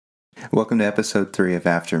Welcome to episode 3 of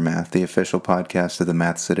Aftermath, the official podcast of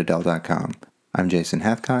themathcitadel.com. I'm Jason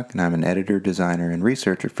Hathcock, and I'm an editor, designer, and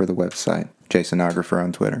researcher for the website, Jasonographer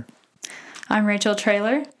on Twitter. I'm Rachel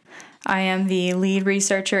Traylor. I am the lead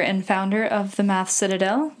researcher and founder of the Math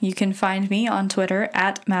Citadel. You can find me on Twitter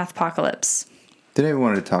at Mathpocalypse. Today we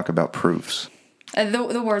wanted to talk about proofs.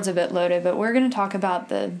 The word's a bit loaded, but we're going to talk about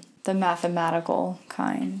the mathematical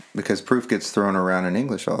kind. Because proof gets thrown around in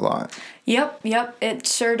English a lot. Yep, it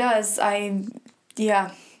sure does.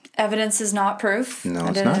 Evidence is not proof. No,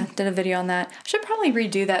 I not. did a video on that. I should probably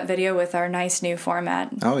redo that video with our nice new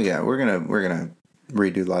format. Oh yeah, we're gonna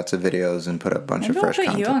redo lots of videos and put up a bunch of fresh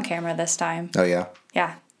content. Maybe we'll put you on camera this time. Oh yeah?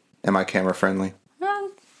 Yeah. Am I camera friendly?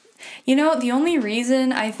 The only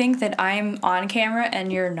reason I think that I'm on camera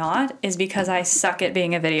and you're not is because I suck at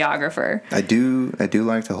being a videographer. I do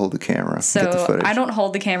like to hold the camera. So get the footage. I don't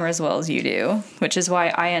hold the camera as well as you do, which is why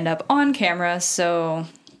I end up on camera. So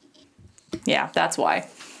yeah, that's why.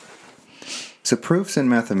 So proofs in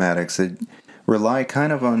mathematics rely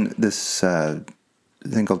kind of on this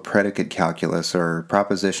thing called predicate calculus or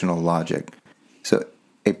propositional logic. So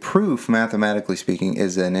a proof, mathematically speaking,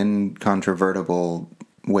 is an incontrovertible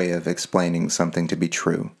way of explaining something to be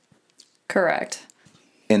true. Correct.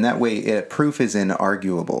 In that way, a proof is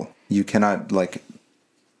inarguable. You cannot,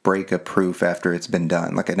 break a proof after it's been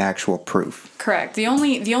done, like an actual proof. Correct. The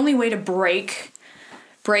only way to break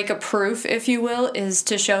a proof, if you will, is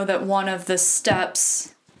to show that one of the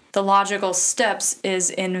steps, the logical steps,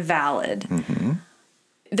 is invalid. Mm-hmm.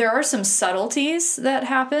 There are some subtleties that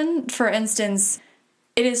happen. For instance,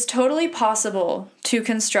 it is totally possible to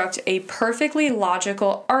construct a perfectly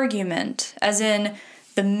logical argument, as in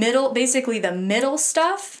the middle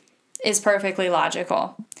stuff is perfectly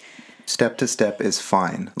logical. Step to step is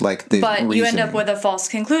fine, but reasoning. You end up with a false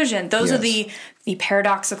conclusion. Those Yes. are the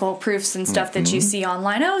paradoxical proofs and stuff that you see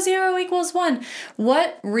online. 0 equals 1.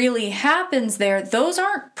 What really happens there, those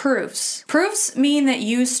aren't proofs. Proofs mean that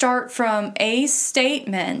you start from a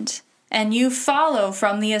statement and you follow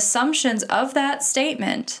from the assumptions of that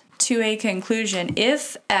statement to a conclusion.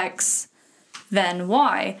 If X, then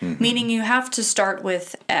Y, meaning you have to start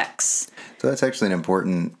with X. So that's actually an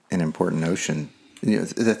important notion.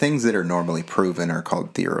 The things that are normally proven are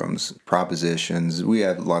called theorems, propositions. We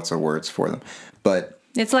have lots of words for them, but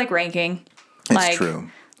it's like ranking. It's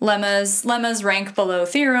true. Lemmas rank below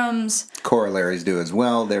theorems. Corollaries do as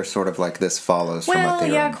well. They're sort of like this follows from a theorem. Well,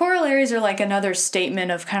 yeah, corollaries are like another statement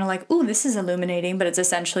of kind of like, ooh, this is illuminating, but it's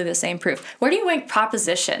essentially the same proof. Where do you rank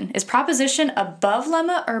proposition? Is proposition above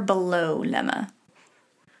lemma or below lemma?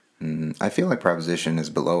 I feel like proposition is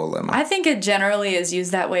below a lemma. I think it generally is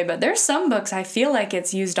used that way, but there's some books I feel like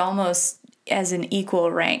it's used almost as an equal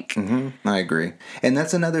rank. Mm-hmm. I agree. And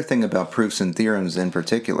that's another thing about proofs and theorems in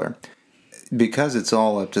particular. Because it's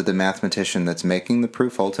all up to the mathematician that's making the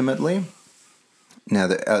proof ultimately, now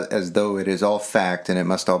as though it is all fact and it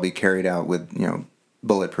must all be carried out with,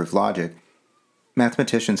 bulletproof logic,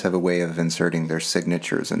 mathematicians have a way of inserting their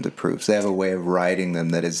signatures into proofs. They have a way of writing them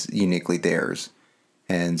that is uniquely theirs.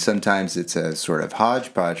 And sometimes it's a sort of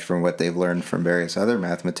hodgepodge from what they've learned from various other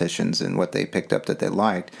mathematicians and what they picked up that they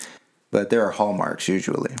liked. But there are hallmarks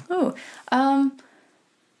usually.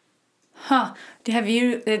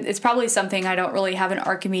 It's probably something I don't really have an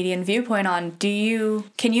Archimedean viewpoint on.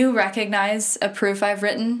 Can you recognize a proof I've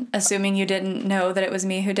written, assuming you didn't know that it was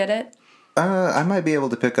me who did it? I might be able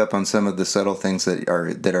to pick up on some of the subtle things that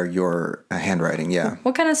are your handwriting, yeah.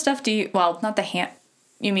 What kind of stuff do you, well, not the hand,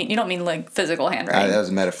 you don't mean like physical handwriting? That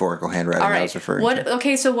was metaphorical handwriting I was referring to.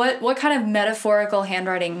 Okay, so what kind of metaphorical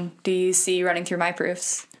handwriting do you see running through my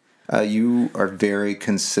proofs? You are very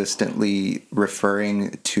consistently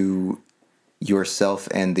referring to yourself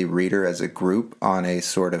and the reader as a group on a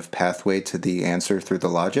sort of pathway to the answer through the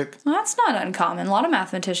logic. Well, that's not uncommon. A lot of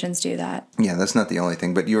mathematicians do that. Yeah, that's not the only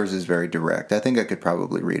thing, but yours is very direct. I think I could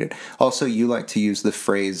probably read it. Also, you like to use the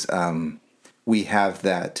phrase, we have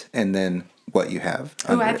that, and then what you have.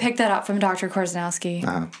 Oh, I picked that up from Dr. Korzeniowski.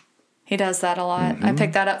 Uh-huh. He does that a lot. I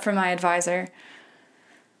picked that up from my advisor.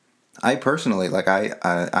 I personally,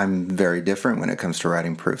 I'm very different when it comes to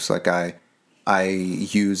writing proofs. I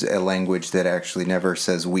use a language that actually never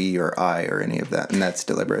says we or I or any of that, and that's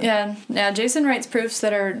deliberate. Yeah. Jason writes proofs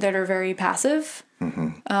that are very passive.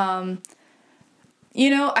 Mm-hmm.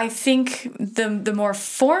 I think the more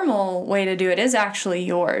formal way to do it is actually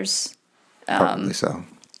yours. Probably so.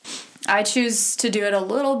 I choose to do it a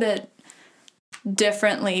little bit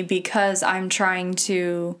differently because I'm trying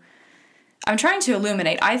to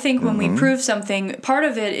illuminate. I think when we prove something, part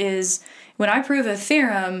of it is when I prove a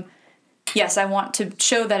theorem, yes, I want to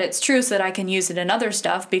show that it's true so that I can use it in other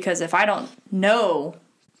stuff, because if I don't know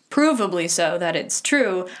provably so that it's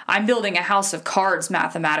true, I'm building a house of cards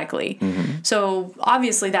mathematically. So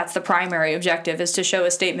obviously that's the primary objective, is to show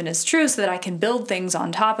a statement is true so that I can build things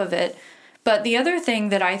on top of it. But the other thing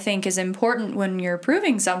that I think is important when you're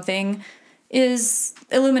proving something is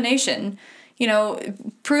illumination.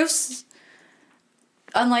 Proofs,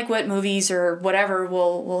 unlike what movies or whatever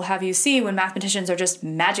will have you see when mathematicians are just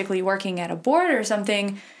magically working at a board or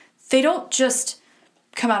something, they don't just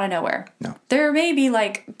come out of nowhere. No. There may be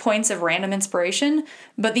points of random inspiration,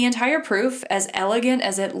 but the entire proof, as elegant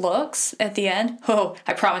as it looks at the end,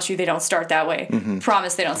 I promise you they don't start that way.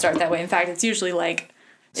 Promise they don't start that way. In fact, it's usually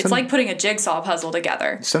it's like putting a jigsaw puzzle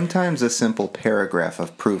together. Sometimes a simple paragraph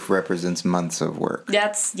of proof represents months of work.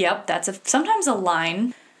 That's sometimes a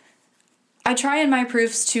line. I try in my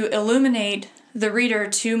proofs to illuminate the reader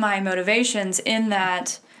to my motivations, in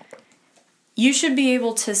that you should be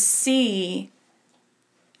able to see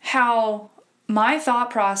how my thought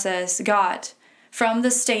process got from the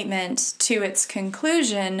statement to its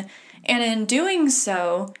conclusion, and in doing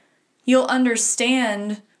so, you'll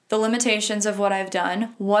understand the limitations of what I've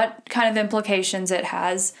done, what kind of implications it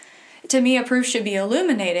has. To me, a proof should be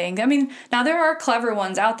illuminating. I mean, now there are clever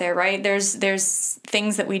ones out there, right? There's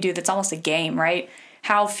things that we do that's almost a game, right?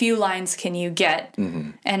 How few lines can you get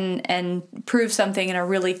and prove something in a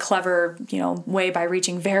really clever, way by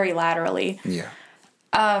reaching very laterally. Yeah.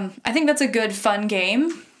 I think that's a good, fun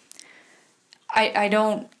game. I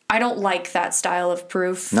don't like that style of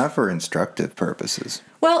proof. Not for instructive purposes.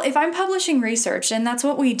 Well, if I'm publishing research, and that's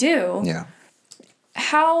what we do,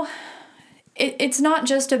 it's not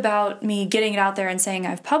just about me getting it out there and saying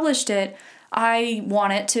I've published it. I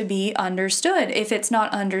want it to be understood. If it's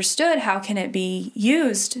not understood, how can it be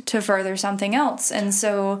used to further something else? And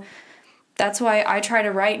so that's why I try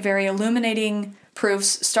to write very illuminating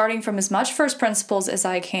proofs, starting from as much first principles as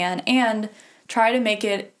I can, and try to make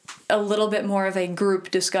it a little bit more of a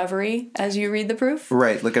group discovery as you read the proof.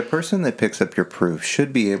 Right. Like, a person that picks up your proof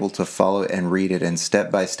should be able to follow and read it and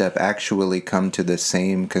step by step actually come to the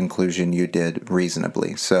same conclusion you did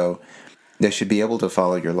reasonably. So they should be able to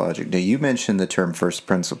follow your logic. Now, you mentioned the term first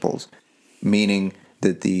principles, meaning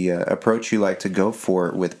that the approach you like to go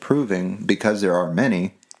for with proving, because there are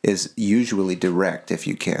many, is usually direct if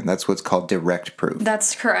you can. That's what's called direct proof.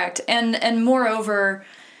 That's correct. And moreover,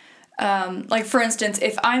 for instance,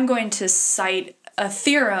 if I'm going to cite a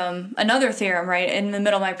theorem, another theorem, right, in the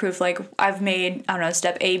middle of my proof, I've made,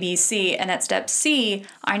 step A, B, C, and at step C,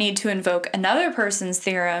 I need to invoke another person's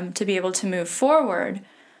theorem to be able to move forward,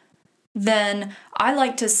 then I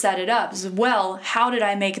like to set it up as well. How did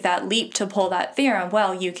I make that leap to pull that theorem?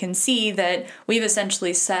 Well, you can see that we've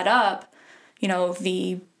essentially set up,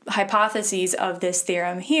 the hypotheses of this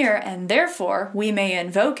theorem here, and therefore we may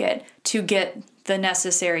invoke it to get the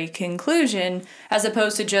necessary conclusion, as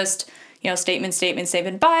opposed to just,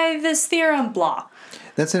 statement, by this theorem, blah.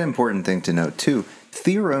 That's an important thing to note, too.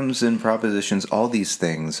 Theorems and propositions, all these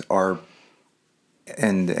things are,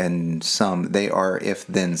 and some, they are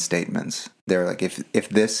if-then statements. They're like,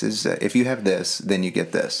 if you have this, then you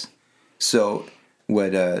get this. So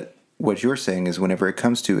what you're saying is, whenever it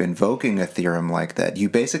comes to invoking a theorem like that, you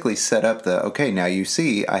basically set up now you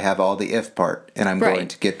see I have all the if part, and I'm going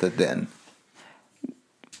to get the then.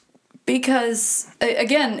 Because,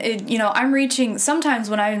 again, I'm reaching, sometimes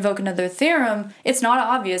when I invoke another theorem, it's not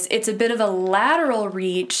obvious. It's a bit of a lateral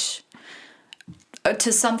reach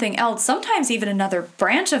to something else, sometimes even another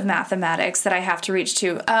branch of mathematics that I have to reach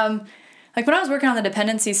to. When I was working on the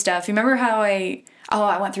dependency stuff, you remember how I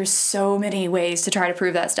went through so many ways to try to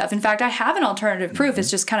prove that stuff. In fact, I have an alternative proof.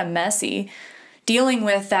 It's just kind of messy, dealing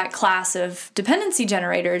with that class of dependency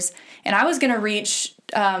generators. And I was going to reach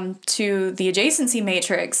to the adjacency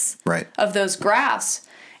matrix of those graphs.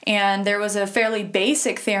 And there was a fairly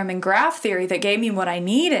basic theorem in graph theory that gave me what I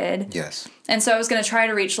needed. Yes. And so I was going to try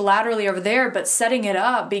to reach laterally over there, but setting it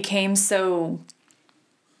up became so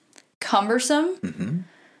cumbersome. Mm-hmm.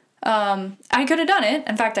 I could have done it.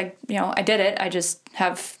 In fact, I did it. I just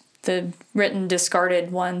have the written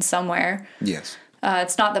discarded one somewhere. Yes.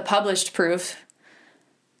 It's not the published proof.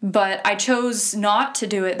 But I chose not to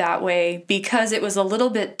do it that way because it was a little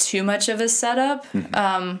bit too much of a setup.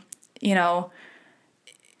 Mm-hmm.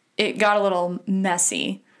 It got a little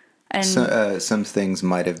messy. And some things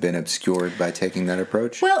might have been obscured by taking that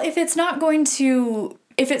approach. Well, if it's not going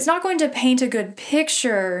to paint a good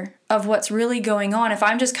picture of what's really going on, if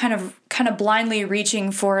I'm just kind of blindly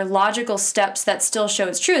reaching for logical steps that still show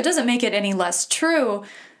it's true, it doesn't make it any less true,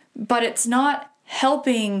 but it's not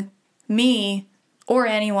helping me or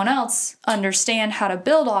anyone else understand how to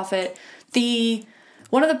build off it.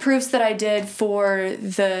 one of the proofs that I did for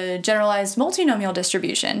the generalized multinomial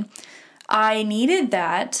distribution, I needed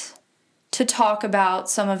that to talk about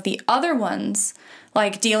some of the other ones,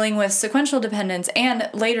 like dealing with sequential dependence, and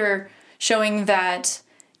later showing that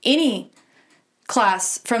any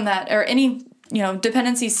class from that, or any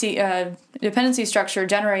dependency structure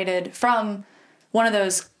generated from one of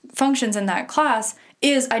those functions in that class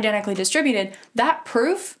is identically distributed. That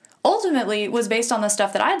proof ultimately was based on the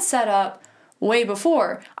stuff that I'd set up way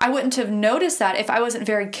before. I wouldn't have noticed that if I wasn't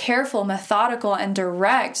very careful, methodical, and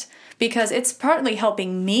direct, because it's partly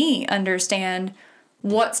helping me understand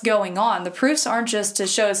what's going on. The proofs aren't just to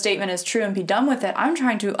show a statement is true and be done with it. I'm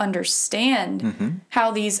trying to understand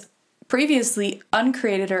how these previously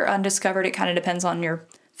uncreated or undiscovered, it kind of depends on your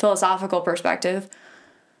philosophical perspective,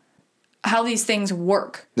 how these things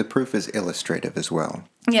work. The proof is illustrative as well.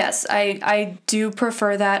 Yes, I do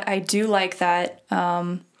prefer that. I do like that.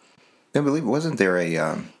 I believe, wasn't there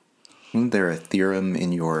a theorem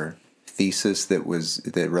in your thesis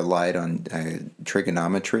that relied on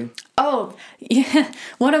trigonometry? Oh, yeah.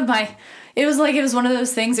 It was one of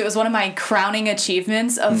those things. It was one of my crowning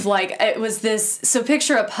achievements of it was this. So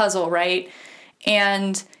picture a puzzle, right?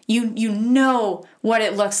 And you know what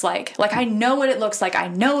it looks like. Like, I know what it looks like. I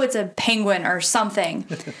know it's a penguin or something.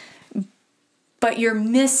 But you're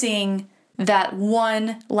missing that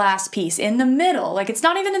one last piece in the middle. Like, it's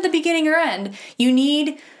not even at the beginning or end. You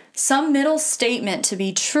need some middle statement to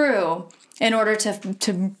be true in order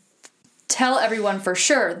to tell everyone for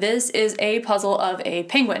sure this is a puzzle of a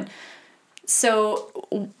penguin.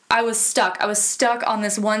 So I was stuck. I was stuck on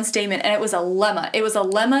this one statement, and it was a lemma. It was a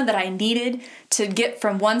lemma that I needed to get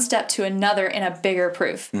from one step to another in a bigger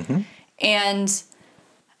proof. And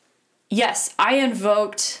yes, I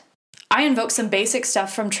invoked some basic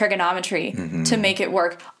stuff from trigonometry to make it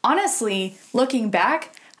work. Honestly, looking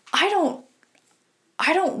back, I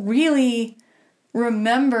don't really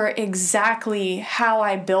remember exactly how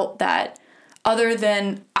I built that, other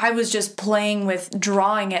than I was just playing with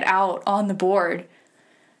drawing it out on the board.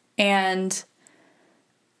 And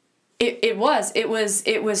it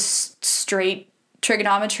was straight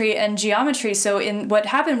trigonometry and geometry. So what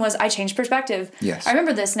happened was I changed perspective. Yes. I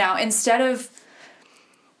remember this now.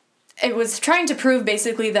 It was trying to prove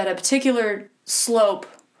basically that a particular slope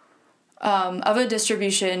of a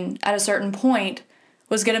distribution at a certain point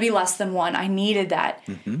was going to be less than 1. I needed that.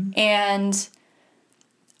 And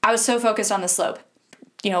I was so focused on the slope,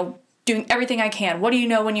 doing everything I can. What do you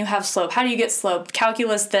know when you have slope? How do you get slope?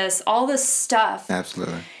 Calculus this, all this stuff.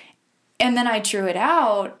 Absolutely. And then I drew it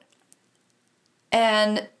out,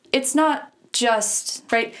 and it's not just,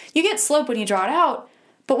 right? You get slope when you draw it out,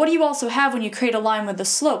 but what do you also have when you create a line with the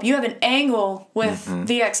slope? You have an angle with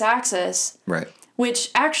the x-axis, right? Which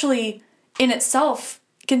actually in itself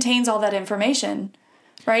contains all that information,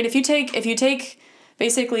 right? If you take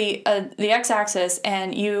basically the x-axis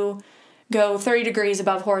and you go 30 degrees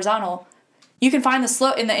above horizontal, you can find the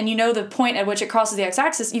slope, and you know the point at which it crosses the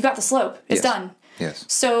x-axis, you've got the slope. It's done. Yes.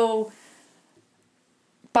 So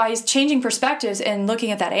by changing perspectives and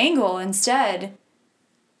looking at that angle instead,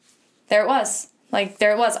 there it was.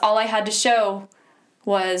 All I had to show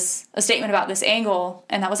was a statement about this angle,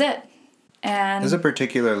 and that was it. And there's a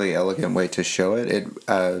particularly elegant way to show it.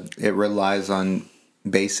 It relies on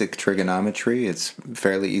basic trigonometry. It's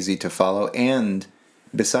fairly easy to follow, and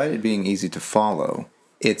beside it being easy to follow,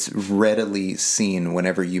 it's readily seen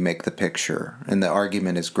whenever you make the picture, and the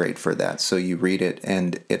argument is great for that. So you read it,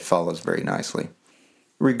 and it follows very nicely.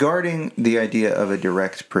 Regarding the idea of a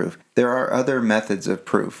direct proof, there are other methods of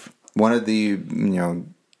proof. One of the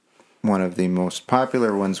most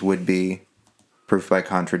popular ones would be proof by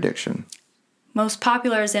contradiction. Most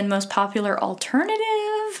popular as in most popular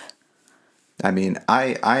alternative? I mean,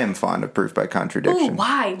 I am fond of proof by contradiction. Ooh,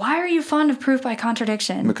 why? Why are you fond of proof by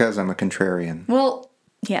contradiction? Because I'm a contrarian. Well,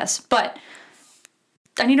 yes, but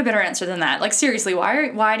I need a better answer than that. Like, seriously,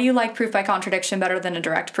 why do you like proof by contradiction better than a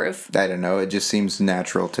direct proof? I don't know. It just seems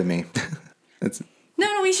natural to me.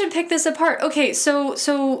 No, we should pick this apart. Okay, so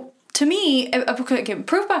to me,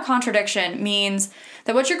 proof by contradiction means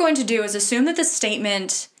that what you're going to do is assume that the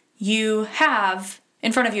statement you have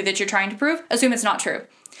in front of you that you're trying to prove, assume it's not true.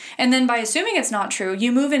 And then by assuming it's not true,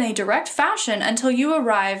 you move in a direct fashion until you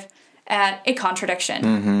arrive at a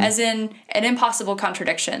contradiction, as in an impossible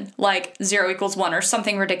contradiction, like 0 = 1 or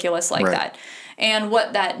something ridiculous like that. And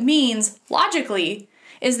what that means logically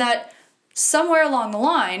is that somewhere along the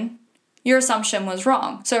line, your assumption was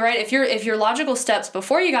wrong. So, right, if your logical steps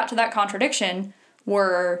before you got to that contradiction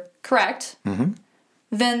were correct,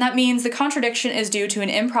 then that means the contradiction is due to an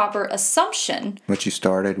improper assumption. Which you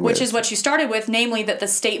started with. Which is what you started with, namely that the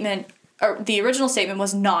statement the original statement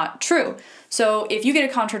was not true. So if you get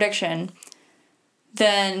a contradiction,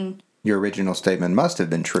 then your original statement must have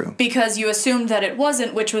been true. Because you assumed that it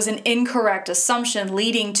wasn't, which was an incorrect assumption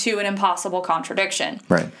leading to an impossible contradiction.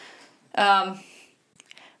 Right.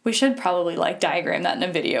 We should probably diagram that in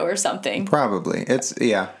a video or something. Probably. It's,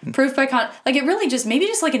 yeah. Proof by it really maybe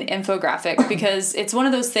just like an infographic, because it's one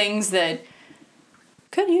of those things that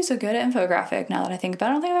could use a good infographic. Now that I think about it,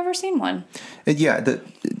 I don't think I've ever seen one. Yeah,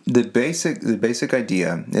 the basic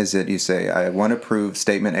idea is that you say, I want to prove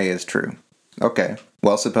statement A is true. Okay,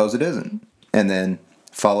 well, suppose it isn't. And then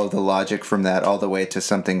follow the logic from that all the way to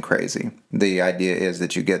something crazy. The idea is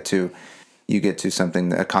that you get to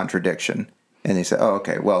something, a contradiction. And they say, oh,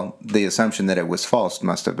 okay, well, the assumption that it was false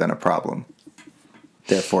must have been a problem.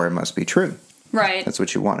 Therefore, it must be true. Right. That's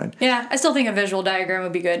what you wanted. Yeah, I still think a visual diagram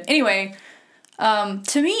would be good. Anyway,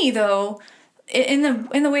 to me, though, in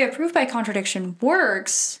the way a proof by contradiction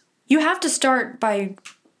works, you have to start by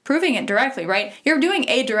proving it directly, right? You're doing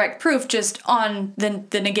a direct proof just on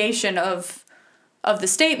the negation of the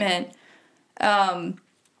statement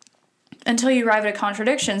until you arrive at a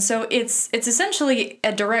contradiction. So it's essentially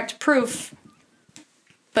a direct proof,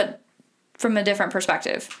 but from a different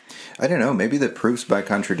perspective. I don't know. Maybe the proofs by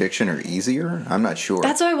contradiction are easier. I'm not sure.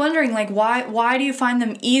 That's what I'm wondering. Why do you find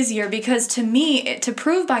them easier? Because to me, to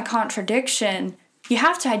prove by contradiction, you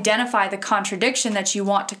have to identify the contradiction that you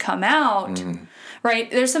want to come out. Right?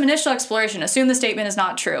 There's some initial exploration. Assume the statement is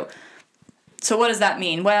not true. So what does that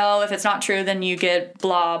mean? Well, if it's not true, then you get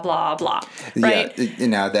blah, blah, blah. Right? Yeah,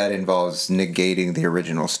 now that involves negating the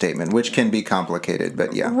original statement, which can be complicated,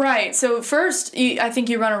 but yeah. Right. So first, I think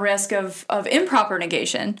you run a risk of improper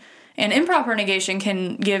negation. And improper negation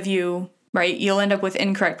can give you, right, you'll end up with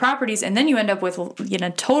incorrect properties, and then you end up with,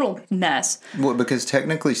 total mess. Well, because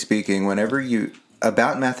technically speaking,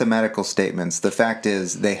 about mathematical statements, the fact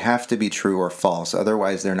is they have to be true or false.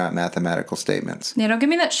 Otherwise, they're not mathematical statements. Don't give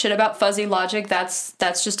me that shit about fuzzy logic. That's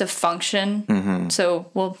just a function. Mm-hmm.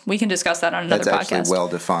 So, we can discuss that on another podcast. That's actually well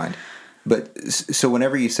defined. But so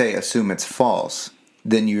whenever you say assume it's false,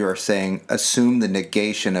 then you are saying assume the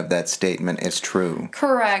negation of that statement is true.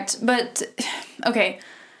 Correct. But, okay.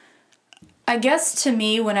 I guess to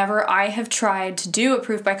me, whenever I have tried to do a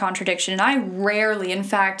proof by contradiction, and I rarely, in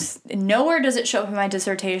fact, nowhere does it show up in my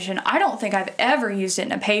dissertation. I don't think I've ever used it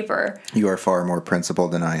in a paper. You are far more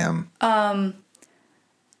principled than I am.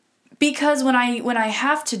 Because when I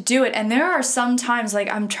have to do it, and there are some times,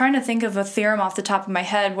 I'm trying to think of a theorem off the top of my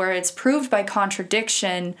head where it's proved by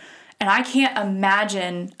contradiction, and I can't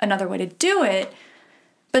imagine another way to do it.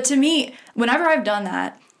 But to me, whenever I've done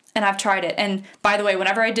that, and I've tried it. And by the way,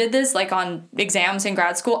 whenever I did this, on exams in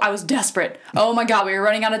grad school, I was desperate. Oh my God, we were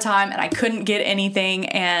running out of time and I couldn't get anything.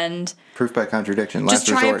 And proof by contradiction,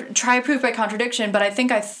 last resort. Try proof by contradiction. But I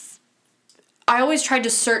think I always tried to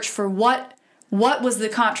search for what was the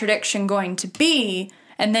contradiction going to be,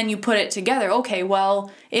 and then you put it together. Okay,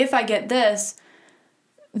 well, if I get this,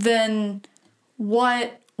 then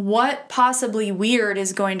what possibly weird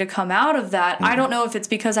is going to come out of that? Mm-hmm. I don't know if it's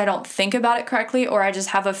because I don't think about it correctly or I just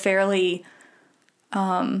have a fairly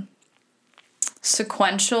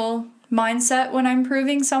sequential mindset when I'm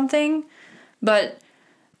proving something. But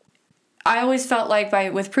I always felt like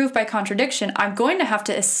with proof by contradiction, I'm going to have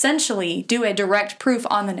to essentially do a direct proof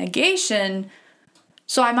on the negation,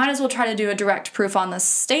 so I might as well try to do a direct proof on the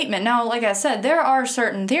statement. Now, like I said, there are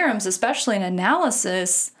certain theorems, especially in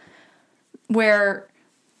analysis, where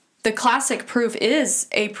the classic proof is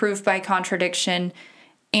a proof by contradiction,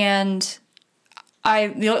 and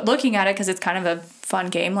looking at it because it's kind of a fun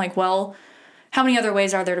game, well, how many other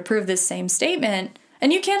ways are there to prove this same statement?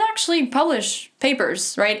 And you can actually publish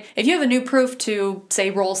papers, right? If you have a new proof to,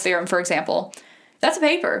 say, Rolle's theorem, for example, that's a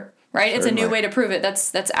paper, right? Certainly. It's a new way to prove it.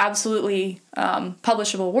 That's absolutely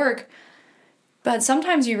publishable work. But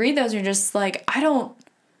sometimes you read those and you're just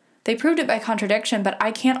they proved it by contradiction, but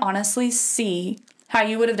I can't honestly see how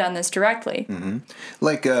you would have done this directly.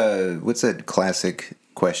 Mm-hmm. What's that classic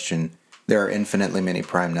question? There are infinitely many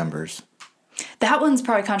prime numbers. That one's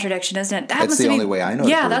probably contradiction, isn't it? That's the only way I know.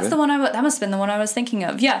 Yeah, that's the one. That must have been the one I was thinking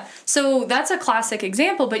of. Yeah, so that's a classic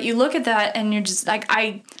example. But you look at that, and you're just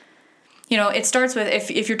it starts with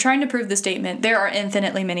if you're trying to prove the statement, there are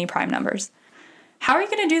infinitely many prime numbers. How are you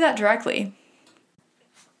going to do that directly?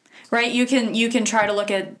 Right? You can try to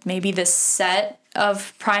look at maybe this set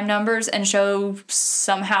of prime numbers and show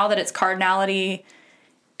somehow that its cardinality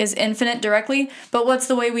is infinite directly. But what's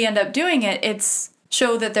the way we end up doing it? It's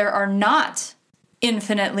show that there are not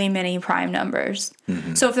infinitely many prime numbers.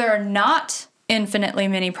 Mm-hmm. So if there are not infinitely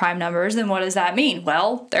many prime numbers, then what does that mean?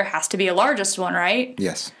 Well, there has to be a largest one, right?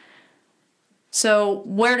 Yes. So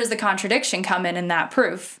where does the contradiction come in that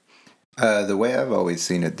proof? The way I've always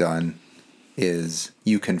seen it done is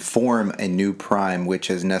you can form a new prime which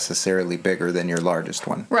is necessarily bigger than your largest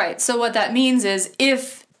one. Right. So what that means is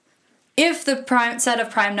if the prime set of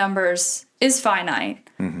prime numbers is finite,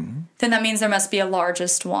 then that means there must be a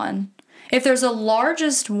largest one. If there's a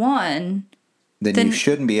largest one, then you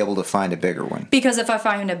shouldn't be able to find a bigger one. Because if I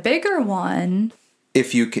find a bigger one,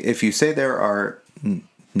 if you say there are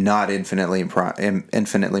not infinitely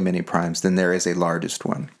many primes, then there is a largest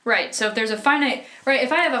one. Right. So if there's a finite, right,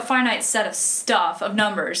 if I have a finite set of stuff, of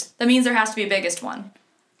numbers, that means there has to be a biggest one.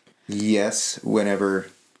 Yes, whenever...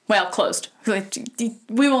 Well, closed.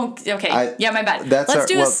 We won't... Okay, my bad. Let's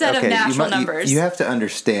do a set of natural numbers. You have to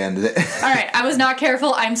understand that... All right, I was not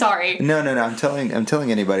careful. I'm sorry. No. I'm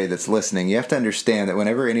telling anybody that's listening, you have to understand that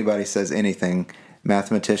whenever anybody says anything,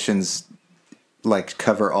 mathematicians...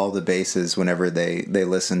 cover all the bases whenever they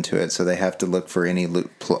listen to it, so they have to look for any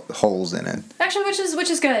holes in it. Actually, which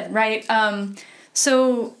is good, right?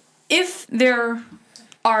 So if there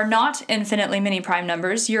are not infinitely many prime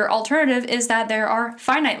numbers, your alternative is that there are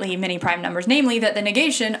finitely many prime numbers. Namely, that the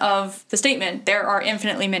negation of the statement "there are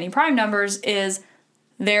infinitely many prime numbers" is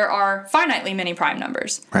there are finitely many prime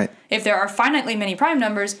numbers. Right. If there are finitely many prime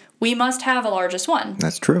numbers, we must have a largest one.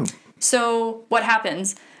 That's true. So what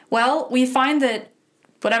happens? Well, we find that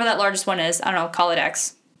whatever that largest one is, I don't know, call it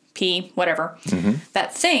X, P, whatever,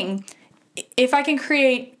 that thing, if I can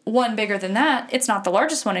create one bigger than that, it's not the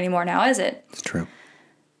largest one anymore now, is it? It's true.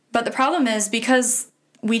 But the problem is because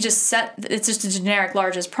we just set, it's just a generic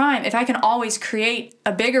largest prime, if I can always create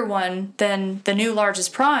a bigger one than the new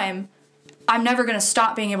largest prime, I'm never going to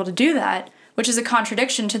stop being able to do that, which is a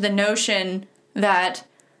contradiction to the notion that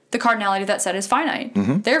the cardinality of that set is finite.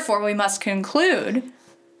 Therefore, we must conclude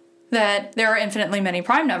that there are infinitely many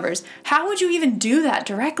prime numbers. How would you even do that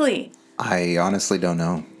directly? I honestly don't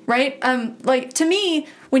know. Right? To me,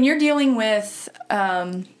 when you're dealing with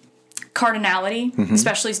cardinality,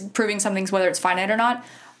 especially proving something's whether it's finite or not,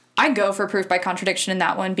 I go for proof by contradiction in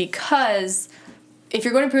that one because if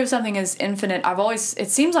you're going to prove something is infinite, it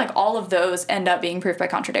seems like all of those end up being proof by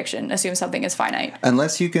contradiction, assume something is finite.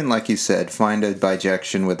 Unless you can, like you said, find a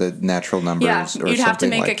bijection with a natural numbers or something like that. Yeah, you'd have to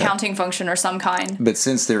make a counting function or some kind. But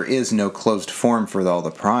since there is no closed form for all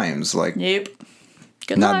the primes, Yep.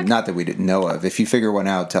 Good luck. Not that we didn't know of. If you figure one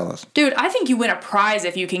out, tell us. Dude, I think you win a prize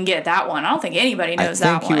if you can get that one. I don't think anybody knows that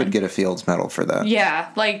one. I think you would get a Fields Medal for that. Yeah,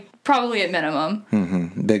 probably at minimum.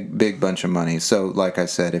 Big bunch of money. So, like I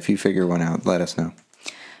said, if you figure one out, let us know.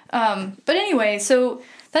 But anyway, so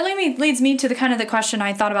that leads me to the question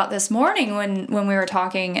I thought about this morning when we were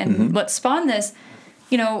talking and what spawned this.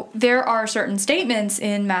 There are certain statements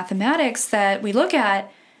in mathematics that we look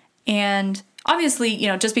at, and obviously,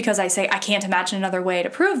 just because I say I can't imagine another way to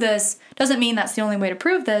prove this doesn't mean that's the only way to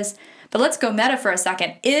prove this. But let's go meta for a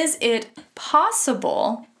second. Is it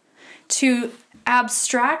possible to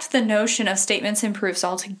abstract the notion of statements and proofs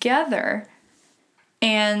altogether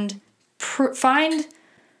and find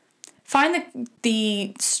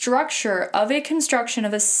the structure of a construction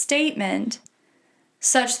of a statement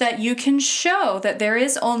such that you can show that there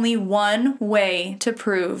is only one way to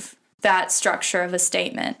prove that structure of a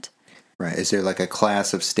statement? Right. Is there a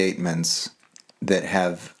class of statements that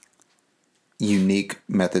have unique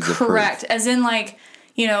methods of proof? Correct. As in,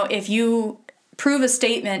 if you prove a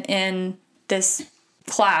statement in this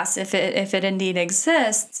class, if it indeed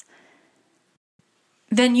exists,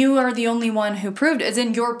 then you are the only one who proved it. As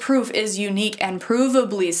in, your proof is unique and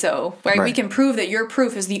provably so. Right? We can prove that your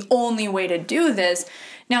proof is the only way to do this.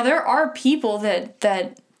 Now, there are people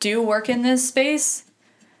that do work in this space.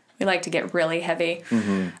 We like to get really heavy.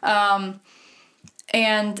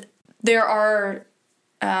 And there are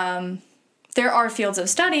fields of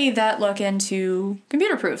study that look into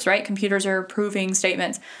computer proofs, right? Computers are proving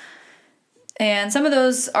statements. And some of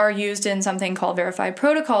those are used in something called verified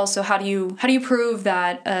protocols. So how do you prove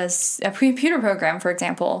that a computer program, for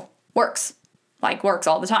example, works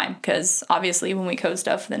all the time? Because obviously when we code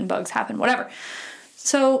stuff, then bugs happen, whatever.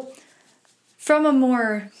 So from a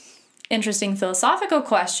more interesting philosophical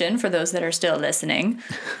question for those that are still listening,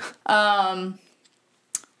 do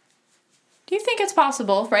you think it's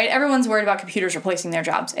possible, right? Everyone's worried about computers replacing their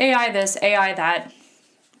jobs. AI this, AI that.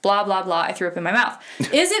 Blah, blah, blah, I threw up in my mouth.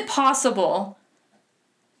 Is it possible,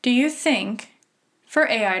 do you think, for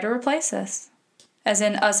AI to replace us? As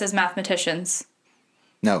in us as mathematicians?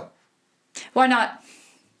 No. Why not?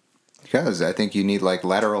 Because I think you need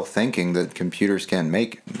lateral thinking that computers can't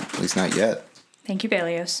make, at least not yet. Thank you,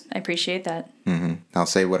 Balios. I appreciate that. I'll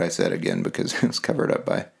say what I said again because it was covered up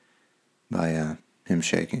by him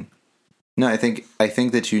shaking. No, I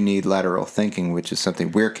think that you need lateral thinking, which is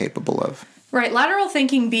something we're capable of. Right. Lateral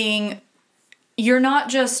thinking being you're not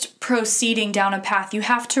just proceeding down a path, you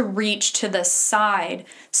have to reach to the side.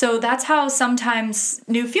 So that's how sometimes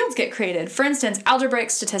new fields get created. For instance, algebraic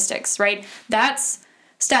statistics, right? That's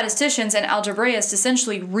statisticians and algebraists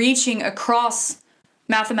essentially reaching across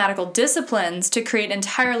mathematical disciplines to create an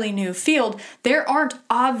entirely new field. There aren't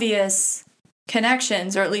obvious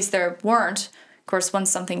connections, or at least there weren't. Of course, once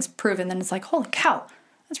something's proven, then it's like, holy cow,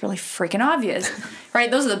 that's really freaking obvious,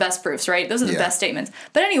 right? Those are the best proofs, right? Those are the best statements.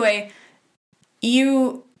 But anyway,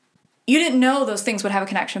 you didn't know those things would have a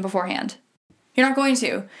connection beforehand. You're not going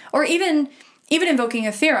to. Or even invoking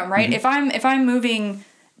a theorem, right? Mm-hmm. If I'm moving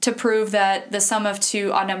to prove that the sum of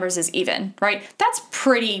two odd numbers is even, right? That's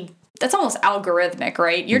almost algorithmic,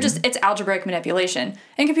 right? You're just, it's algebraic manipulation.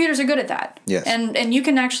 And computers are good at that. Yes. And you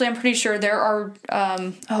can actually, I'm pretty sure there are,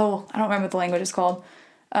 I don't remember what the language is called.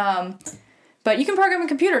 But you can program a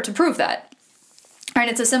computer to prove that. Right?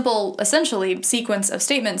 It's a simple, essentially, sequence of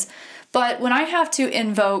statements. But when I have to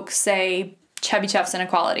invoke, say, Chebyshev's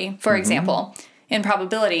inequality, for example, in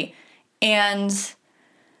probability, and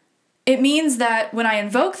it means that when I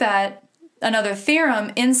invoke that, another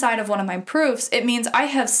theorem inside of one of my proofs, it means I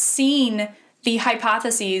have seen the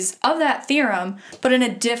hypotheses of that theorem, but in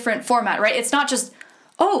a different format, right? It's not just,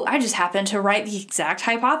 I just happened to write the exact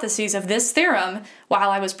hypotheses of this theorem while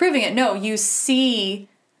I was proving it. No, you see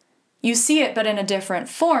it, but in a different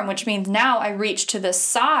form, which means now I reach to the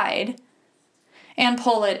side and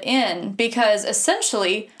pull it in, because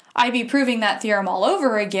essentially I'd be proving that theorem all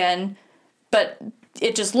over again, but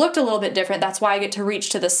it just looked a little bit different. That's why I get to reach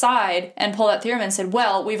to the side and pull that theorem and said,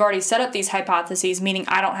 well, we've already set up these hypotheses, meaning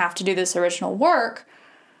I don't have to do this original work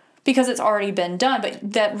because it's already been done.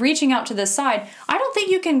 But that reaching out to the side, I don't think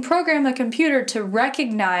you can program a computer to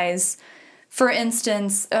recognize, for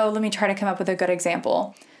instance, let me try to come up with a good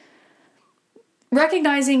example.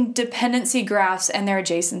 Recognizing dependency graphs and their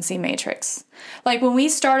adjacency matrix. Like when we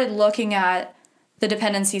started looking at the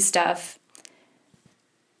dependency stuff,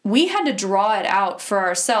 we had to draw it out for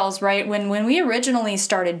ourselves, right? When we originally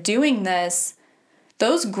started doing this,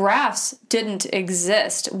 those graphs didn't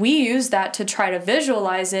exist. We used that to try to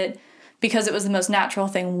visualize it because it was the most natural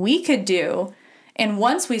thing we could do. And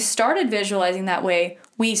once we started visualizing that way,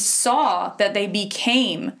 we saw that they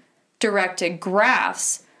became directed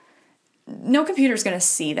graphs. No computer's going to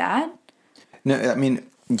see that. No, I mean,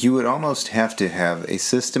 you would almost have to have a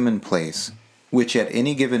system in place which at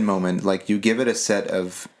any given moment, like you give it a set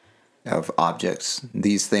of objects.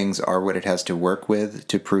 These things are what it has to work with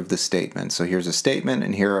to prove the statement. So here's a statement,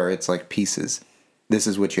 and here are its like pieces. This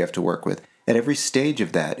is what you have to work with. At every stage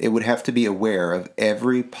of that, it would have to be aware of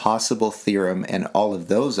every possible theorem and all of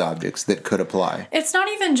those objects that could apply. It's not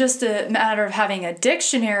even just a matter of having a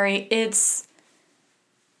dictionary. It's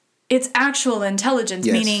actual intelligence,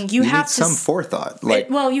 yes. Meaning you have need some forethought.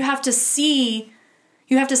 You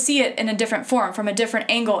have to see it in a different form, from a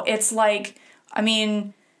different angle. It's like, I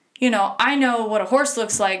mean, I know what a horse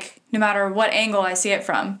looks like no matter what angle I see it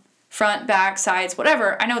from. Front, back, sides,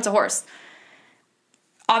 whatever. I know it's a horse.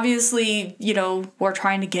 Obviously, we're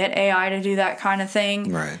trying to get AI to do that kind of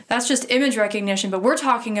thing. Right. That's just image recognition, but we're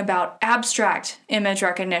talking about abstract image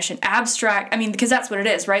recognition. Because that's what it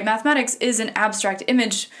is, right? Mathematics is an abstract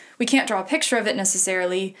image. We can't draw a picture of it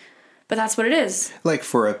necessarily, but that's what it is. Like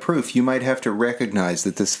for a proof, you might have to recognize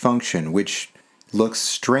that this function, which looks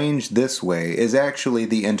strange this way, is actually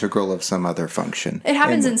the integral of some other function. It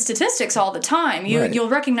happens in statistics all the time. You'll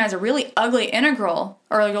recognize a really ugly integral,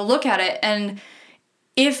 or you'll look at it, and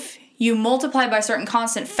if you multiply by a certain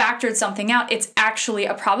constant, factored something out, it's actually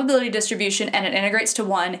a probability distribution and it integrates to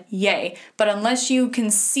 1, yay. But unless you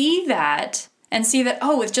can see that, and see that,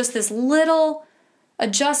 with just this little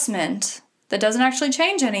adjustment that doesn't actually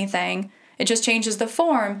change anything, it just changes the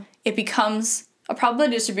form, it becomes a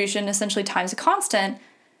probability distribution essentially times a constant.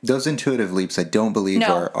 Those intuitive leaps, I don't believe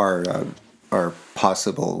are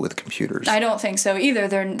possible with computers. I don't think so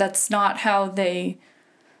either. That's not how they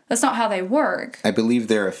work. I believe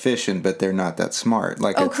they're efficient, but they're not that smart.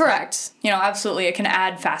 Correct. Absolutely, it can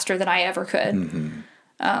add faster than I ever could.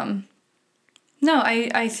 Mm-hmm. No,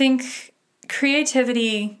 I think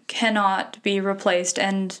creativity cannot be replaced,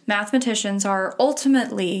 and mathematicians are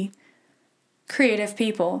ultimately creative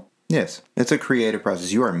people. Yes, it's a creative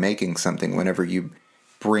process. You are making something whenever you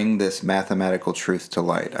bring this mathematical truth to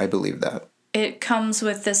light. I believe that. It comes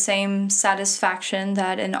with the same satisfaction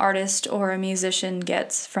that an artist or a musician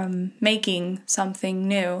gets from making something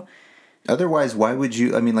new. Otherwise, why would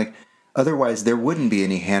you... Otherwise, there wouldn't be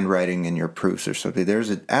any handwriting in your proofs or something.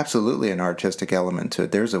 There's absolutely an artistic element to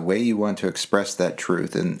it. There's a way you want to express that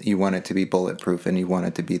truth, and you want it to be bulletproof, and you want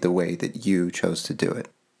it to be the way that you chose to do it.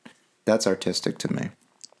 That's artistic to me.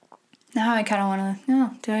 Now I kind of want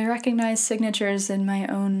to, do I recognize signatures in my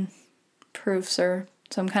own proofs or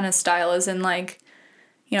some kind of style? As in, like,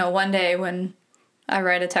 one day when I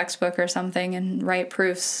write a textbook or something and write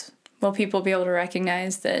proofs, will people be able to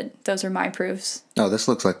recognize that those are my proofs? Oh, this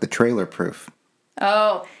looks like the trailer proof.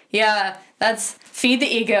 Oh, yeah. That's feed the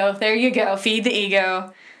ego. There you go. Feed the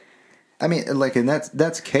ego. I mean, like, and that's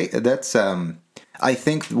I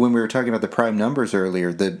think when we were talking about the prime numbers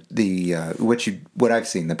earlier, what I've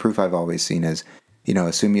seen, the proof I've always seen is,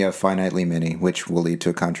 assume you have finitely many, which will lead to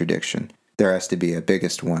a contradiction. There has to be a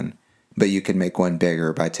biggest one, but you can make one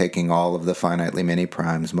bigger by taking all of the finitely many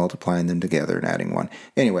primes, multiplying them together, and adding one.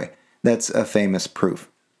 Anyway, that's a famous proof.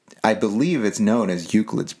 I believe it's known as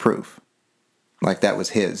Euclid's proof. Like, that was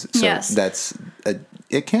his. So yes.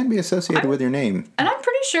 It can be associated with your name. And I'm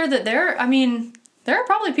pretty sure that there are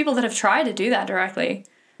probably people that have tried to do that directly.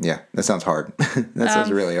 Yeah, that sounds hard. That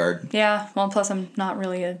sounds really hard. Yeah, well, plus I'm not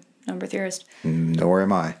really a number theorist. Nor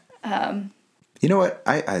am I. You know what?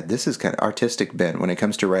 This is kind of artistic bent when it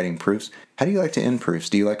comes to writing proofs. How do you like to end proofs?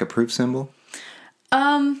 Do you like a proof symbol?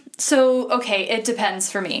 Okay, it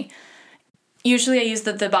depends for me. Usually I use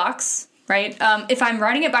the box, right? If I'm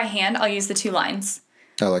writing it by hand, I'll use the 2 lines.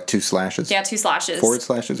 Oh, like 2 slashes? Yeah, 2 slashes. Forward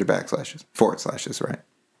slashes or backslashes? Forward slashes, right?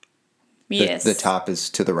 Yes. The top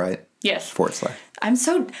is to the right? Yes. Forward slash.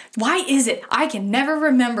 Why is it I can never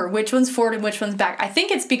remember which one's forward and which one's back? I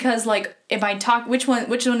think it's because, like, if I talk, which one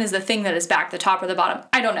is the thing that is back, the top or the bottom?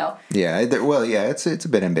 I don't know. Yeah, it's a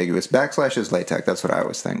bit ambiguous. Backslash is LaTeX, that's what I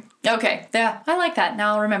always think. Okay, yeah, I like that.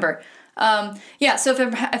 Now I'll remember. So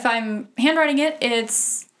if I'm handwriting it,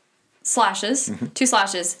 it's slashes, 2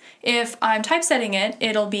 slashes. If I'm typesetting it,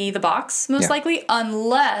 it'll be the box, most likely,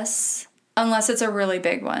 unless it's a really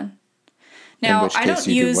big one. Now, I don't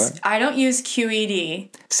use QED.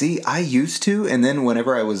 See, I used to, and then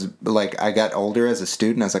whenever I got older as a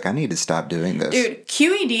student, I was like, I need to stop doing this. Dude,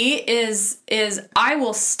 QED is I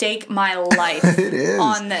will stake my life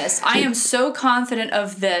on this. I am so confident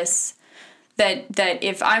of this that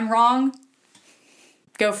if I'm wrong,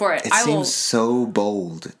 go for it. It seems so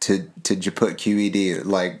bold to put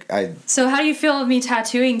QED. So how do you feel of me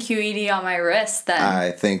tattooing QED on my wrist then?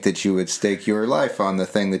 I think that you would stake your life on the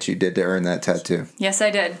thing that you did to earn that tattoo. Yes,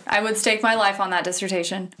 I did. I would stake my life on that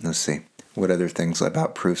dissertation. Let's see. What other things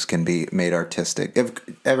about proofs can be made artistic? If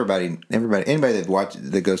anybody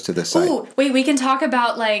that goes to the site. Ooh, wait, we can talk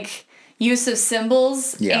about, like, use of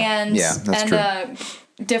symbols and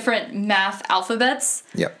different math alphabets.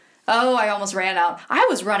 Yep. Oh, I almost ran out. I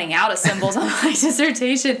was running out of symbols on my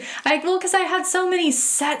dissertation. Because I had so many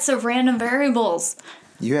sets of random variables.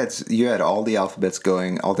 You had all the alphabets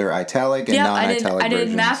going, all their italic and non-italic versions. I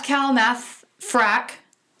did Math Cal, Math Frac.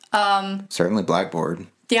 Certainly Blackboard.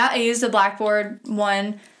 Yeah, I used a Blackboard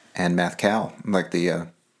one. And Math Cal, like the...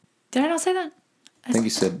 Did I not say that? I think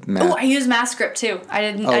you said math. Oh, I used MathScript too. I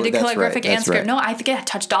did calligraphic and script. Right. No, I think I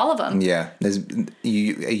touched all of them. Yeah,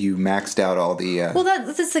 you maxed out all the. Well,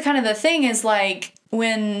 that's the kind of the thing is, like,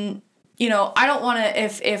 when I don't want to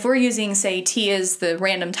if we're using, say, t as the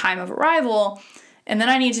random time of arrival, and then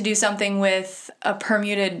I need to do something with a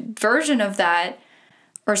permuted version of that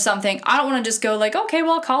or something. I don't want to just go like, okay,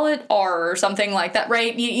 well, I'll call it R or something like that,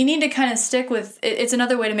 right? You need to kind of stick with, it's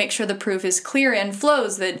another way to make sure the proof is clear and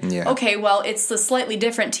flows that, okay, well, it's the slightly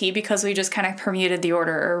different T because we just kind of permuted the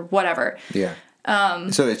order or whatever. Yeah.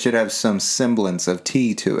 So it should have some semblance of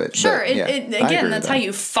T to it. Sure. Again, that's how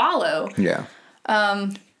you follow. Yeah.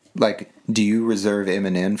 Like, do you reserve M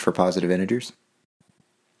and N for positive integers?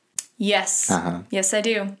 Yes. Yes, I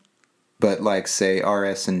do. But, like, say,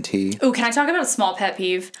 RS and T. Ooh, can I talk about a small pet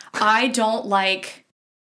peeve? I don't like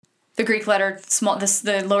the Greek letter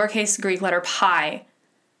the lowercase Greek letter pi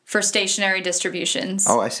for stationary distributions.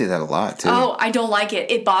 Oh, I see that a lot, too. Oh, I don't like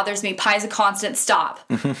it. It bothers me. Pi is a constant. Stop.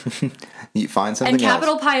 You find something else. And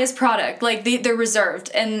capital pi is product. Like, they're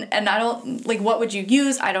reserved. And I don't, like, what would you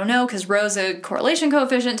use? I don't know, because rho's a correlation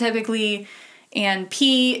coefficient, typically. And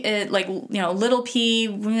P, little p,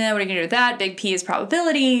 what are you going to do with that? Big P is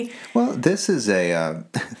probability. Well, this is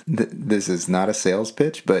this is not a sales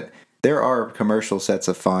pitch, but there are commercial sets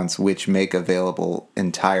of fonts which make available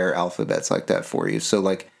entire alphabets like that for you. So,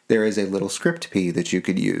 like, there is a little script P that you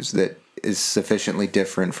could use that is sufficiently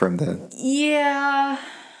different from the... Yeah,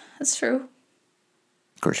 that's true.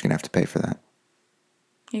 Of course, you're going to have to pay for that.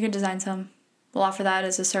 You can design some. We'll offer that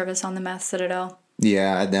as a service on the Math Citadel.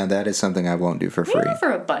 Yeah, now that is something I won't do for free.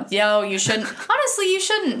 For a bunch. Yo, you shouldn't. Honestly, you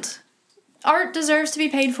shouldn't. Art deserves to be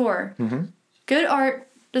paid for. Good art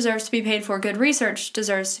deserves to be paid for. Good research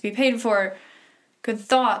deserves to be paid for. Good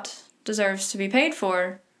thought deserves to be paid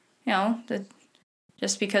for. You know,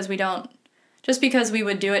 just because we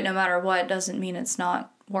would do it no matter what doesn't mean it's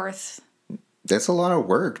not worth. That's a lot of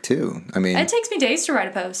work too. I mean, it takes me days to write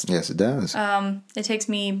a post. Yes, it does. It takes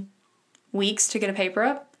me weeks to get a paper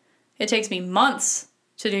up. It takes me months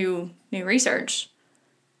to do new research.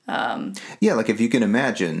 Yeah, like if you can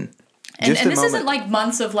imagine. And this isn't like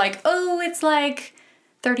months of like, oh, it's like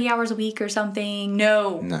 30 hours a week or something.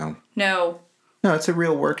 No. No, it's a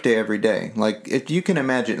real work day every day. Like, if you can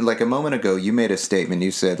imagine, like a moment ago, you made a statement. You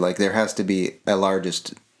said, like, there has to be a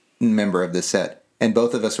largest member of the set. And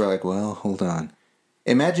both of us were like, well, hold on.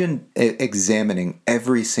 Imagine examining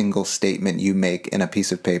every single statement you make in a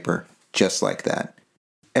piece of paper just like that.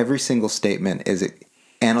 Every single statement is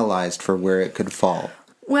analyzed for where it could fall.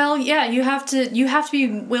 Well, yeah, you have to be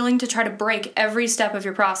willing to try to break every step of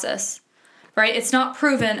your process. Right? It's not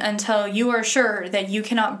proven until you are sure that you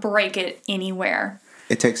cannot break it anywhere.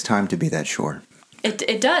 It takes time to be that sure.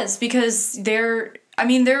 It does, because in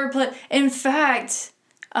fact,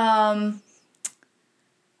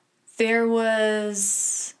 there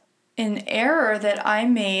was an error that I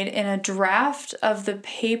made in a draft of the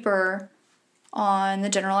paper on the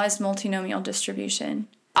generalized multinomial distribution.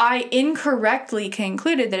 I incorrectly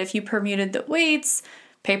concluded that if you permuted the weights,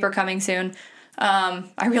 paper coming soon,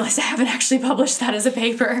 I realized I haven't actually published that as a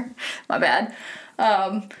paper. My bad.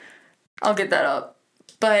 I'll get that up.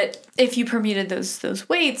 But if you permuted those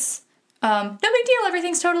weights, no big deal.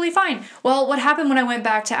 Everything's totally fine. Well, what happened when I went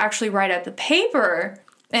back to actually write out the paper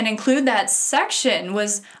and include that section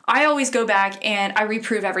was I always go back and I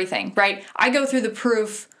reprove everything, right? I go through the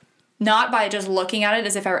proof not by just looking at it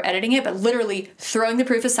as if I were editing it, but literally throwing the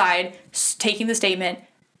proof aside, taking the statement,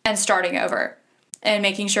 and starting over. And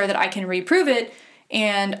making sure that I can reprove it,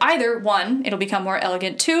 and either, 1, it'll become more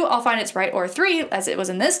elegant, 2, I'll find it's right, or 3, as it was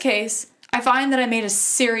in this case, I find that I made a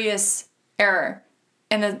serious error.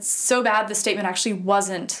 And it's so bad the statement actually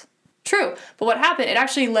wasn't true. But what happened, it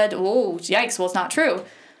actually led to, oh, yikes, well, it's not true.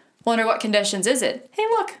 Well, under what conditions is it? Hey,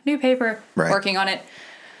 look, new paper, working on it.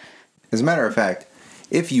 As a matter of fact,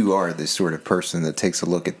 if you are this sort of person that takes a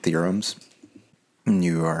look at theorems,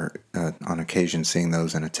 you are on occasion seeing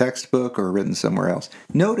those in a textbook or written somewhere else,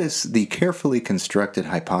 notice the carefully constructed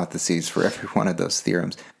hypotheses for every one of those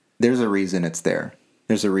theorems. There's a reason it's there.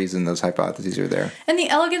 There's a reason those hypotheses are there. And the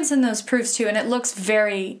elegance in those proofs, too, and it looks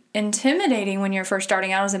very intimidating when you're first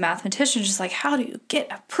starting out as a mathematician, just like, how do you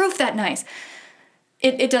get a proof that nice?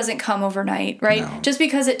 It doesn't come overnight, right? No. Just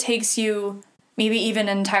because it takes you maybe even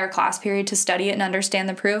an entire class period to study it and understand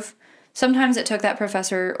the proof, sometimes it took that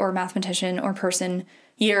professor or mathematician or person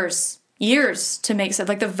years to make sense.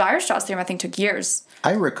 Like the Weierstrass theorem, I think, took years.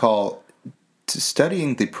 I recall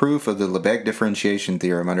studying the proof of the Lebesgue differentiation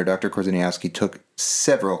theorem under Dr. Korzeniowski took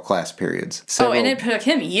several class periods. And it took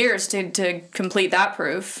him years to complete that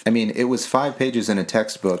proof. I mean, it was 5 pages in a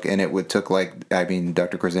textbook, and it took Dr.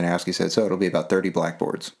 Korzeniowski said, so it'll be about 30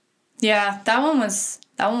 blackboards. Yeah, that one was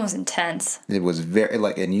intense. It was very,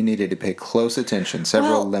 and you needed to pay close attention,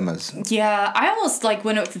 several lemmas. Yeah, I almost,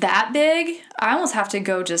 when it's that big, I almost have to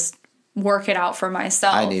go just work it out for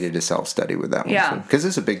myself. I needed to self-study with that one, too, because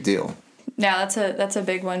it's a big deal. Yeah, that's a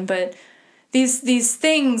big one, but these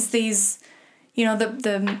things,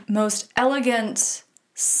 the most elegant,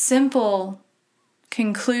 simple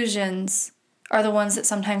conclusions are the ones that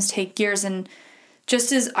sometimes take years, and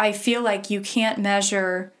just as I feel like you can't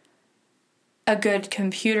measure a good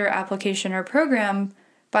computer application or program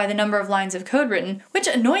by the number of lines of code written, which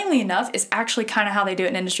annoyingly enough is actually kind of how they do it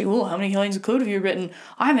in industry. Well, how many lines of code have you written?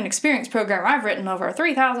 I'm an experienced programmer. I've written over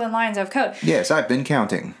 3,000 lines of code. Yes, I've been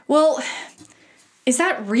counting. Well, is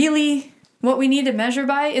that really what we need to measure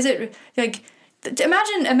by? Is it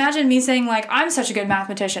imagine me saying I'm such a good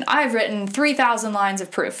mathematician. I've written 3,000 lines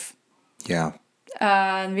of proof. Yeah.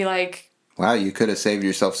 And be like, wow, you could have saved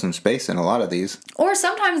yourself some space in a lot of these. Or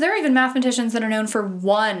sometimes there are even mathematicians that are known for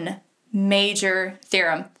one major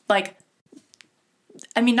theorem. Not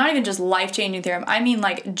even just life-changing theorem. I mean,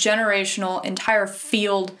 generational, entire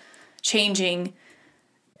field-changing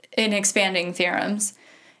and expanding theorems.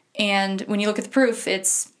 And when you look at the proof,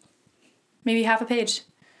 it's maybe half a page.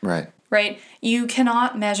 Right. Right? You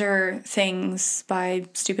cannot measure things by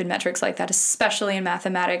stupid metrics like that, especially in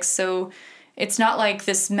mathematics. So it's not like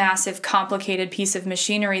this massive, complicated piece of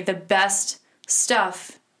machinery. The best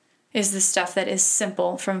stuff is the stuff that is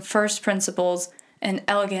simple from first principles and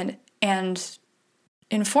elegant and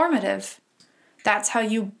informative. That's how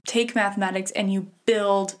you take mathematics and you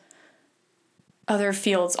build other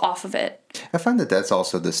fields off of it. I find that that's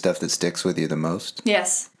also the stuff that sticks with you the most.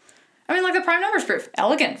 Yes. I mean, like the prime numbers proof.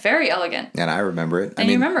 Elegant. Very elegant. And I remember it. And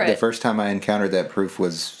you remember it. The first time I encountered that proof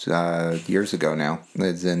was years ago now.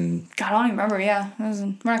 It's in... God, I don't even remember, yeah. We're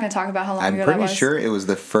not going to talk about how long I'm ago that was. pretty sure it was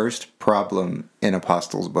the first problem in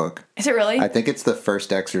Apostles' book. Is it really? I think it's the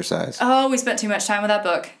first exercise. Oh, we spent too much time with that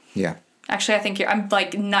book. Yeah. Actually, I think I'm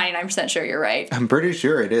like 99% sure you're right. I'm pretty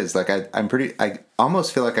sure it is. Like, I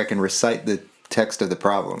almost feel like I can recite the text of the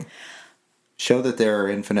problem. Show that there are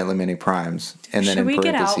infinitely many primes. And then Should we in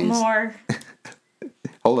get out parentheses... more?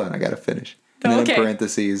 Hold on, I gotta finish. And then Okay. in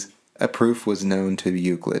parentheses, a proof was known to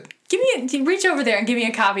Euclid. Reach over there and give me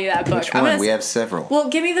a copy of that book. Which one? We have several. Well,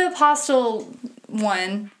 give me the Apostle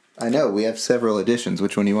one. I know, we have several editions.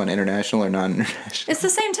 Which one do you want, international or non-international? It's the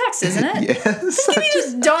same text, isn't it? Yes. Give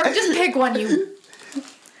me just pick one, you...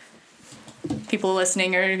 People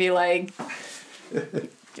listening are going to be like,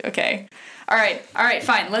 okay. All right,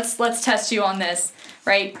 fine. Let's test you on this,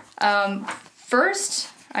 right? First,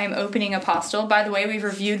 I'm opening Apostle. By the way, we've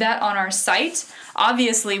reviewed that on our site.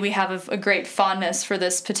 Obviously, we have a great fondness for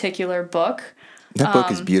this particular book. That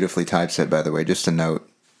book is beautifully typeset, by the way, just a note.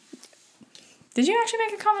 Did you actually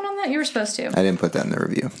make a comment on that? You were supposed to. I didn't put that in the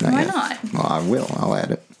review. Why yet. not? Well, I will. I'll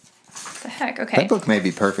add it. What the heck? Okay. That book may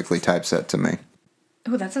be perfectly typeset to me.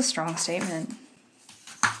 Oh, that's a strong statement.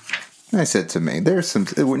 I said to me. There's some...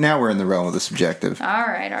 Now we're in the realm of the subjective. All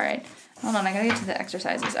right. Hold on, I gotta get to the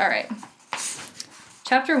exercises. All right.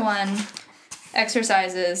 Chapter 1,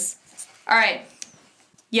 exercises. All right.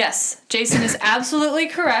 Yes, Jason is absolutely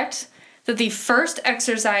correct that the first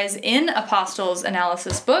exercise in Apostles'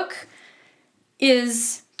 analysis book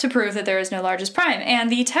is to prove that there is no largest prime. And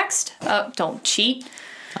the text... don't cheat.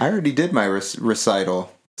 I already did my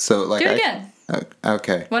recital. So, like... Do it again.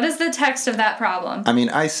 Okay. What is the text of that problem? I mean,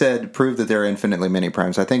 I said prove that there are infinitely many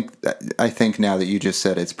primes. I think now that you just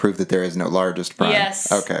said it's prove that there is no largest prime. Yes.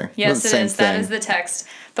 Okay. Yes, Well, it is. That is the text.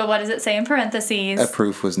 But what does it say in parentheses? A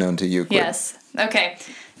proof was known to Euclid. Yes. Okay.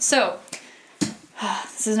 So,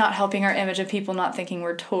 this is not helping our image of people not thinking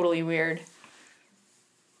we're totally weird.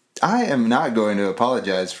 I am not going to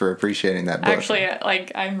apologize for appreciating that book. Actually,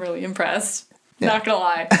 like, I'm really impressed. Yeah. Not gonna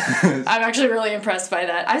lie. I'm actually really impressed by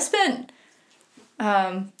that. I spent...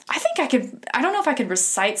 I think I don't know if I could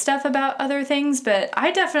recite stuff about other things, but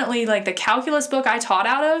I definitely, like, the calculus book I taught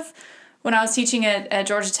out of when I was teaching at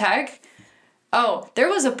Georgia Tech, there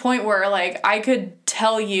was a point where, like, I could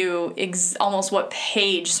tell you almost what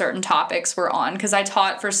page certain topics were on, because I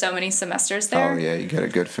taught for so many semesters there. Oh, yeah, you got a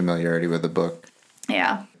good familiarity with the book.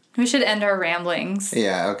 Yeah. We should end our ramblings.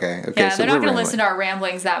 Yeah, okay. Yeah, so they're not going to rambling. listen to our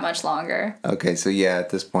ramblings that much longer. Okay, so yeah, at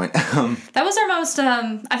this point... That was our most,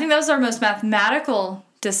 I think that was our most mathematical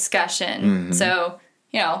discussion. Mm-hmm. So,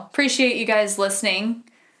 appreciate you guys listening.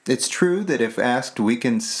 It's true that if asked, we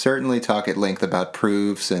can certainly talk at length about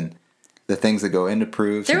proofs and the things that go into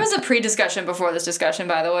proofs. There was a pre-discussion before this discussion,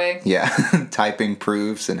 by the way. Yeah, typing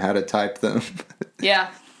proofs and how to type them.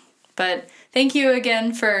 Yeah, but thank you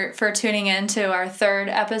again for tuning in to our third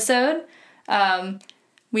episode.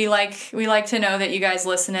 We like to know that you guys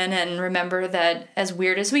listen in and remember that as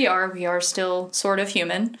weird as we are still sort of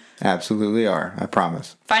human. Absolutely are, I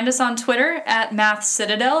promise. Find us on Twitter at Math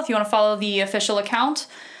Citadel if you want to follow the official account.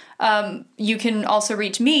 You can also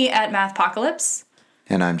reach me at Mathpocalypse.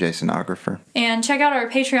 And I'm Jasonographer. And check out our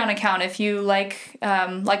Patreon account if you like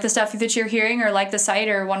the stuff that you're hearing or like the site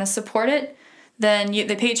or want to support it. Then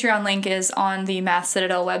the Patreon link is on the Math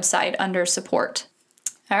Citadel website under support.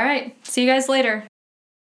 All right. See you guys later.